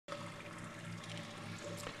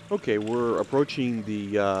Okay, we're approaching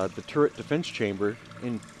the turret defense chamber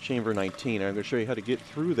in Chamber 19. I'm going to show you how to get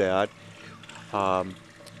through that um,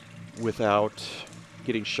 without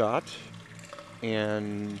getting shot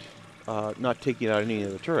and not taking out any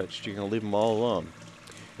of the turrets. You're going to leave them all alone.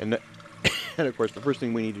 And, and of course, the first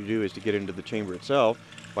thing we need to do is to get into the chamber itself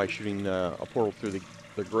by shooting a portal through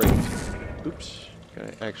the grate. Oops,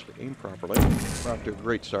 gotta actually aim properly. We're off to a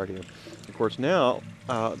great start here. Of course, now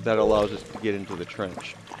that allows us to get into the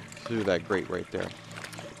trench through that grate right there.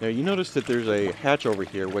 Now you notice that there's a hatch over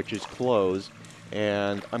here which is closed,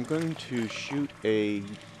 and I'm going to shoot the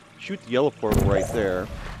yellow portal right there,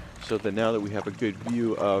 so that now that we have a good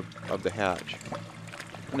view of the hatch.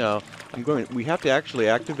 Now we have to actually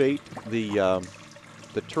activate the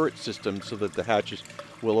turret system so that the hatches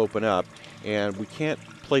will open up, and we can't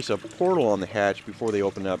place a portal on the hatch before they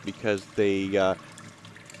open up because the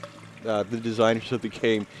designers of the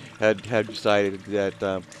game had decided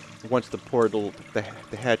that once the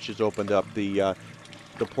hatch is opened up, the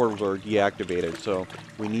portals are deactivated. So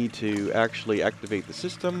we need to actually activate the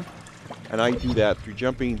system, and I do that through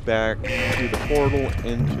jumping back through the portal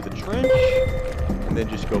into the trench, and then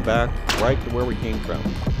just go back right to where we came from.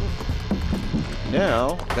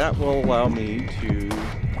 Now that will allow me to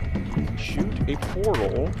shoot a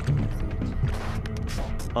portal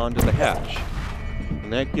onto the hatch,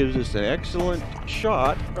 and that gives us an excellent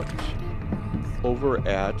shot over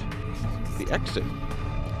at the exit.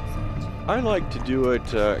 I like to do it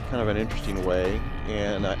kind of an interesting way,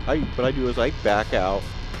 and what I do is I back out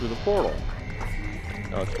through the portal.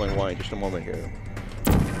 I'll explain why in just a moment here.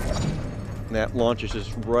 And that launches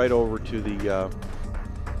us right over to the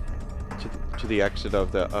exit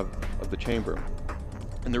of the chamber.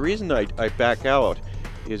 And the reason I back out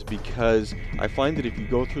is because I find that if you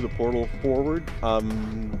go through the portal forward,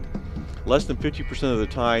 less than 50% of the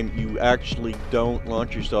time you actually don't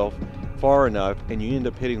launch yourself far enough, and you end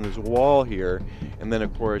up hitting this wall here, and then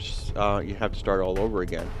of course you have to start all over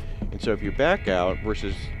again. And so if you back out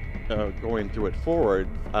versus going through it forward,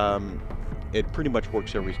 it pretty much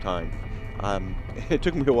works every time. It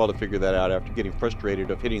took me a while to figure that out after getting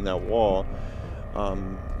frustrated of hitting that wall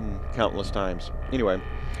countless times. Anyway,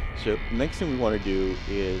 so the next thing we want to do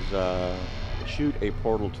is shoot a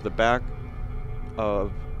portal to the back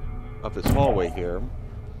of this hallway here,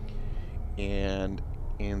 and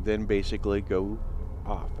then basically go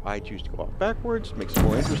off. I choose to go off backwards, makes it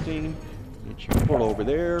more interesting. Get your portal over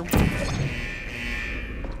there,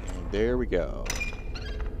 and there we go.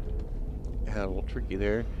 Had a little tricky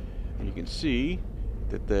there, and you can see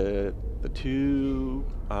that the two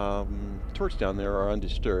turrets down there are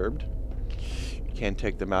undisturbed. You can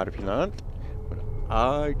take them out if you want, but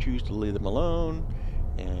I choose to leave them alone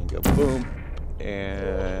and go boom,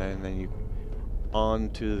 and then you on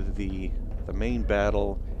to the main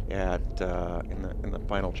battle at in the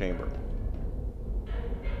final chamber.